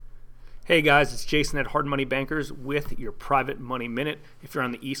Hey guys, it's Jason at Hard Money Bankers with your Private Money Minute. If you're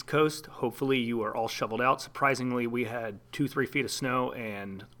on the East Coast, hopefully you are all shoveled out. Surprisingly, we had 2-3 feet of snow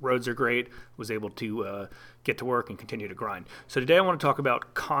and roads are great. Was able to get to work and continue to grind. So today I want to talk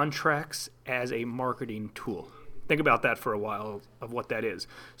about contracts as a marketing tool. Think about that for a while of what that is.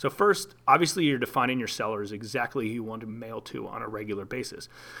 So first, obviously you're defining your sellers exactly who you want to mail to on a regular basis.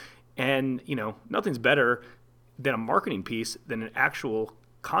 And, nothing's better than a marketing piece than an actual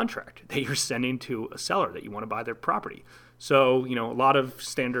contract that you're sending to a seller that you want to buy their property. So, a lot of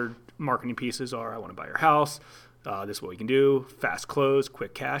standard marketing pieces are, I want to buy your house. This is what we can do. Fast close,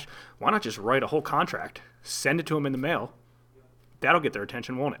 quick cash. Why not just write a whole contract, send it to them in the mail? That'll get their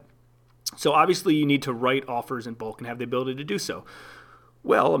attention, won't it? So obviously you need to write offers in bulk and have the ability to do so.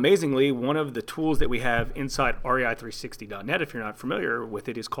 Well, amazingly, one of the tools that we have inside REI360.net, if you're not familiar with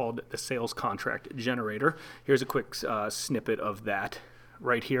it, is called the Sales Contract Generator. Here's a quick snippet of that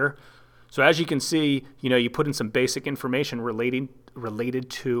right here. So as you can see, you put in some basic information related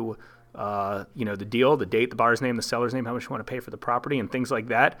to the deal, the date, the buyer's name, the seller's name, how much you want to pay for the property, and things like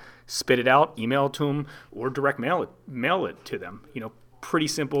that. Spit it out, email it to them, or direct mail it to them. Pretty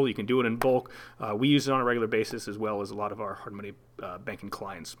simple. You can do it in bulk. We use it on a regular basis as well as a lot of our hard money banking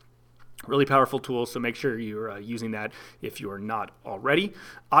clients. Really powerful tool, so make sure you're using that if you are not already.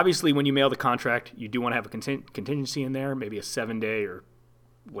 Obviously, when you mail the contract, you do want to have a contingency in there, maybe a 7-day or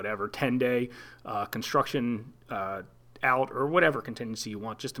whatever, 10-day construction out or whatever contingency you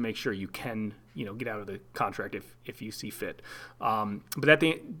want, just to make sure you can, get out of the contract if you see fit. But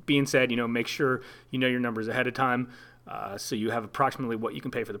that being said, make sure you know your numbers ahead of time. So you have approximately what you can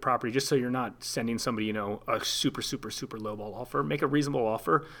pay for the property, just so you're not sending somebody, a super, super, super lowball offer. Make a reasonable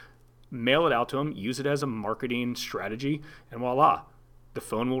offer, mail it out to them, use it as a marketing strategy, and voila, the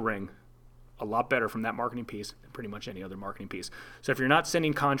phone will ring. A lot better from that marketing piece than pretty much any other marketing piece. So if you're not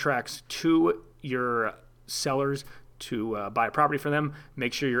sending contracts to your sellers to buy a property for them,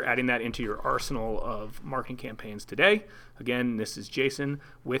 make sure you're adding that into your arsenal of marketing campaigns today. Again, this is Jason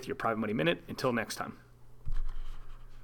with your Private Money Minute. Until next time.